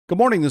Good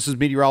morning. This is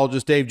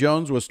meteorologist Dave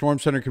Jones with Storm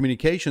Center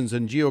Communications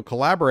and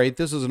GeoCollaborate.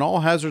 This is an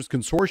All Hazards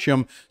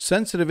Consortium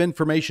sensitive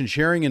information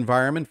sharing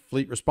environment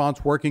fleet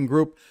response working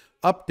group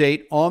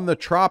update on the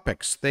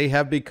tropics. They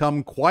have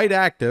become quite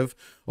active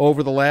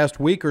over the last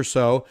week or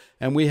so,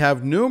 and we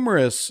have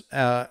numerous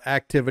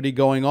activity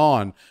going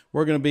on.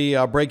 We're going to be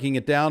breaking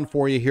it down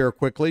for you here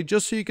quickly,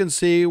 just so you can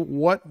see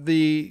what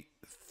the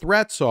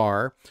threats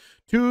are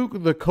to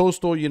the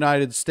coastal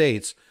United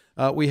States.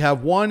 We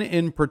have one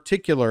in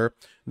particular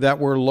that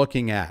we're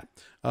looking at.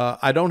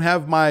 I don't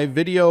have my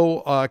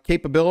video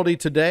capability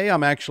today.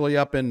 I'm actually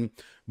up in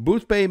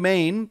Booth Bay,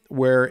 Maine,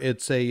 where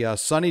it's a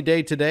sunny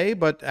day today,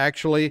 but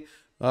actually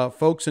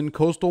folks in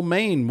coastal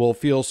Maine will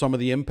feel some of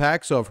the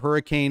impacts of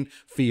Hurricane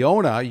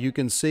Fiona. You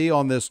can see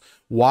on this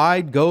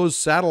wide GOES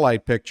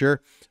satellite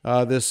picture,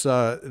 this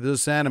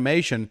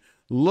animation.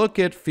 Look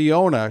at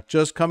Fiona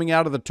just coming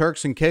out of the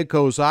Turks and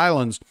Caicos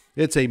Islands.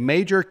 It's a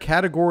major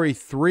Category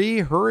 3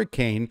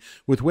 hurricane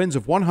with winds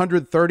of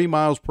 130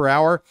 miles per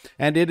hour,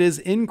 and it is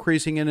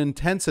increasing in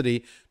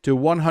intensity to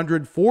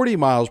 140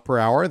 miles per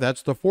hour.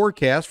 That's the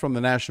forecast from the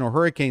National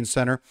Hurricane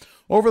Center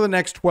over the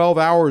next 12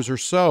 hours or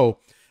so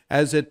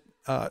as it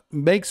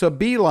makes a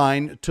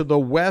beeline to the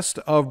west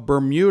of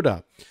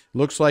Bermuda.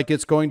 Looks like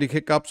it's going to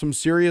kick up some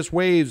serious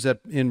waves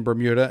in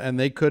Bermuda, and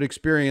they could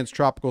experience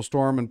tropical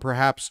storm and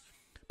perhaps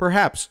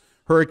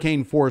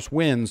hurricane force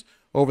winds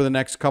over the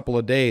next couple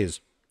of days.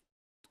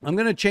 I'm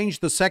going to change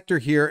the sector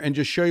here and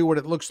just show you what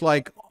it looks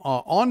like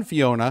on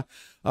Fiona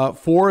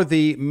for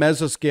the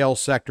mesoscale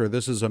sector.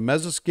 This is a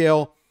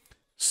mesoscale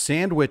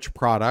sandwich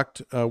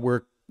product.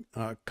 We're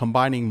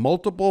combining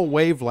multiple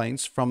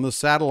wavelengths from the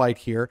satellite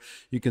here.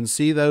 You can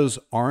see those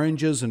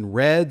oranges and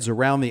reds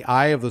around the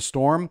eye of the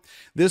storm.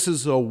 This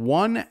is a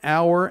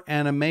 1-hour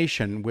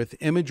animation with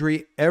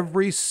imagery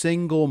every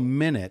single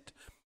minute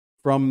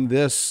from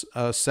this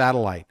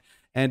satellite,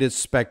 and it's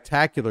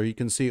spectacular. You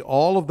can see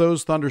all of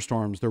those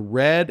thunderstorms, the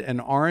red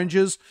and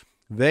oranges.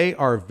 They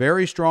are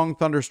very strong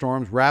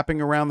thunderstorms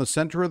wrapping around the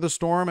center of the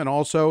storm and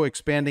also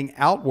expanding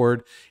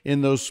outward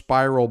in those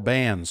spiral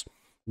bands.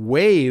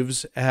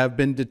 Waves have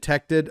been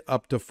detected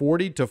up to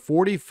 40 to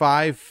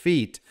 45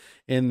 feet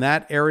in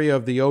that area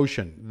of the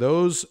ocean.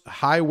 Those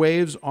high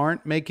waves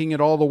aren't making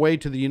it all the way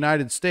to the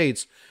United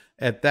States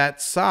at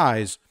that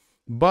size,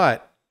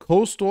 but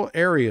coastal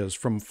areas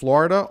from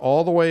Florida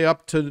all the way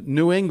up to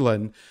New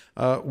England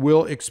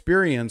will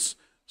experience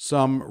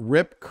some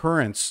rip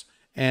currents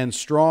and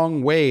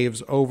strong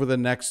waves over the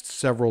next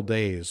several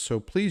days. So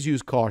please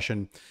use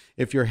caution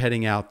if you're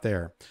heading out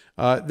there.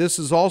 This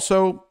is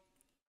also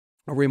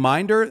a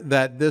reminder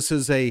that this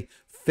is a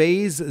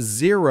Phase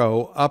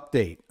 0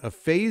 update,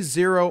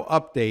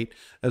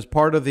 as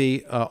part of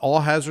the All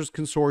Hazards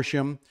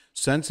Consortium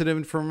Sensitive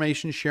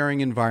Information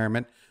Sharing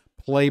Environment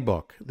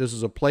playbook. This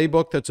is a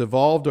playbook that's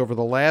evolved over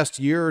the last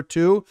year or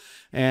two,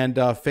 and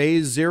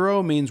Phase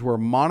 0 means we're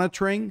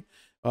monitoring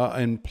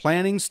and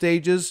planning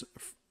stages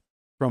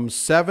from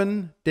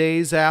 7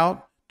 days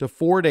out to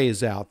 4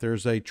 days out.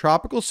 There's a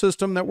tropical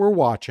system that we're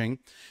watching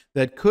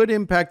that could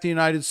impact the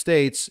United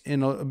States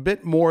in a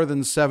bit more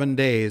than 7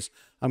 days.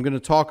 I'm going to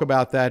talk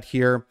about that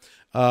here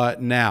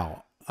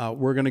now.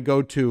 We're going to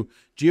go to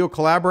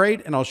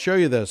GeoCollaborate, and I'll show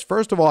you this.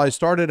 First of all, I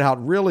started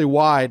out really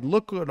wide.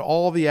 Look at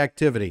all the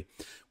activity.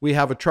 We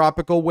have a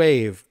tropical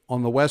wave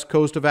on the west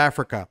coast of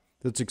Africa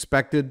that's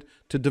expected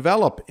to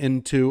develop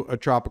into a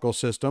tropical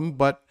system,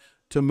 but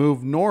to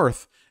move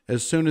north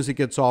as soon as it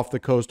gets off the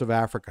coast of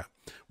Africa.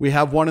 We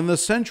have one in the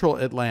central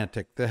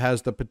Atlantic that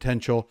has the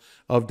potential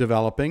of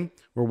developing.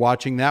 We're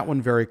watching that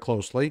one very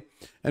closely.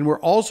 And we're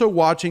also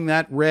watching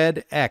that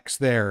red X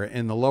there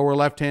in the lower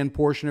left-hand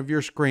portion of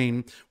your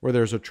screen, where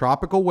there's a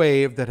tropical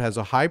wave that has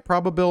a high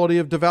probability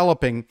of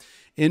developing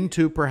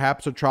into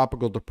perhaps a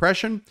tropical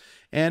depression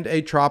and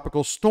a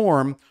tropical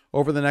storm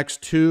over the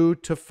next 2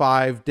 to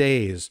 5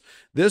 days.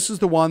 This is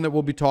the one that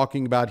we'll be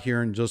talking about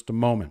here in just a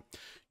moment.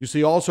 You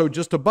see also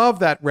just above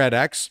that red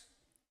X,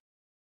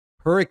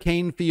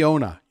 Hurricane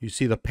Fiona. You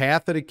see the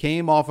path that it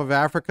came off of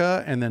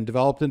Africa and then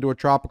developed into a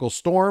tropical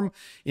storm,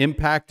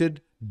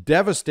 impacted,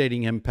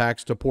 devastating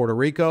impacts to Puerto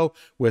Rico,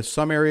 with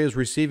some areas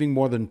receiving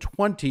more than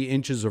 20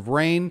 inches of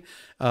rain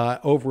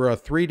over a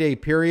 3-day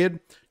period,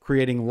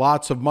 creating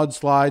lots of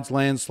mudslides,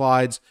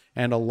 landslides,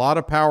 and a lot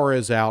of power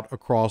is out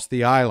across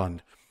the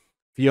island.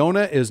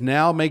 Fiona is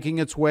now making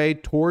its way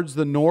towards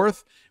the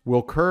north,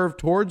 will curve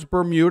towards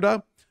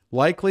Bermuda,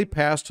 likely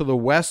pass to the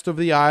west of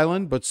the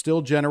island, but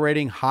still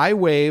generating high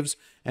waves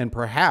and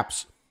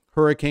perhaps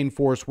hurricane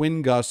force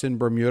wind gusts in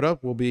Bermuda.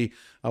 We'll be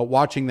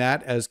watching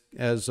that as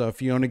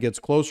Fiona gets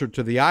closer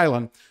to the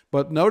island.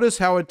 But notice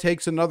how it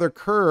takes another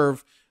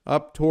curve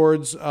up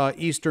towards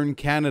eastern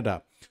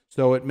Canada.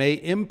 So it may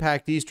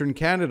impact eastern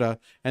Canada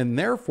and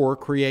therefore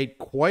create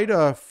quite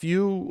a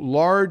few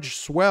large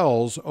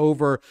swells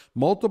over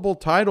multiple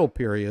tidal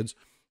periods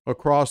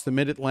across the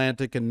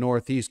mid-Atlantic and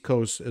northeast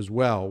coasts as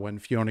well when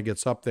Fiona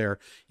gets up there,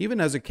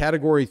 even as a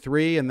Category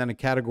 3 and then a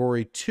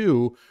Category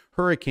 2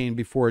 hurricane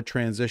before it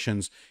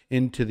transitions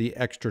into the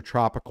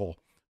extratropical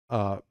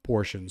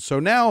portions. So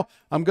now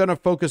I'm going to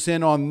focus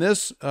in on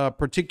this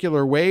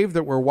particular wave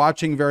that we're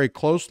watching very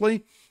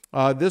closely.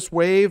 This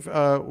wave,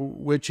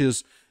 which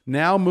is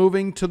now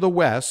moving to the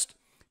west,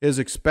 is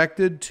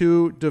expected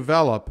to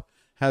develop,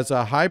 has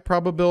a high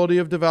probability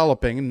of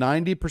developing,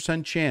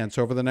 90% chance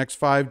over the next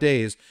 5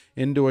 days,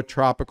 into a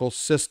tropical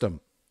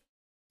system.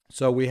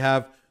 So we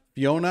have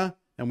Fiona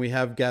and we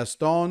have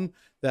Gaston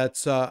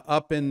that's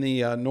up in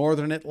the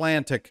northern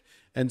Atlantic.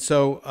 And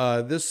so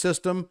this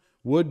system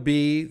would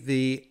be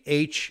the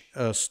H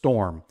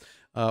storm.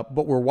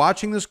 But we're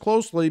watching this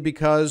closely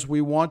because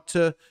we want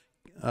to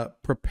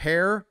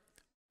prepare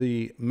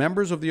the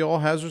members of the All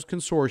Hazards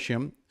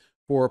Consortium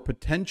for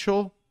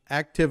potential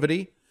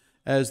activity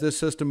as this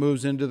system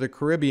moves into the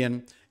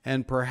Caribbean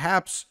and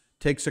perhaps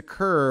takes a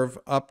curve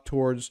up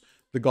towards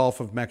the Gulf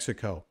of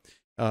Mexico.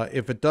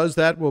 If it does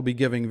that, we'll be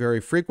giving very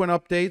frequent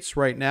updates.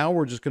 Right now,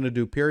 we're just going to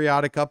do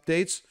periodic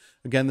updates.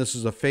 Again, this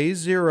is a Phase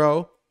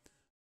 0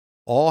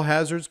 All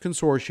Hazards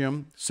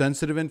Consortium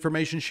Sensitive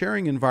Information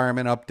Sharing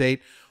Environment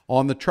update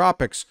on the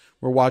tropics.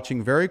 We're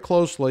watching very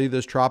closely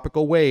this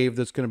tropical wave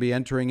that's going to be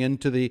entering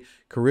into the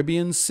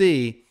Caribbean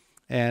Sea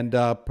and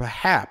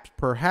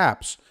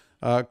perhaps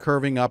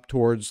curving up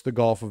towards the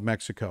Gulf of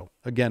Mexico.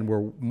 Again,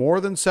 we're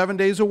more than 7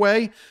 days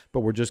away,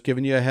 but we're just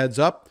giving you a heads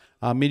up.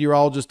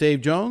 Meteorologist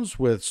Dave Jones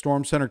with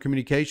Storm Center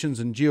Communications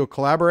and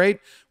GeoCollaborate.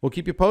 We'll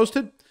keep you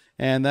posted.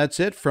 And that's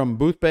it from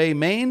Booth Bay,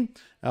 Maine.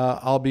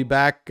 I'll be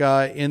back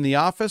in the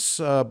office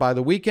by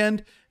the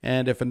weekend.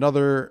 And if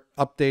another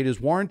update is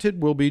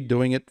warranted, we'll be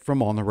doing it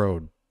from on the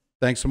road.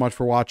 Thanks so much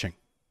for watching.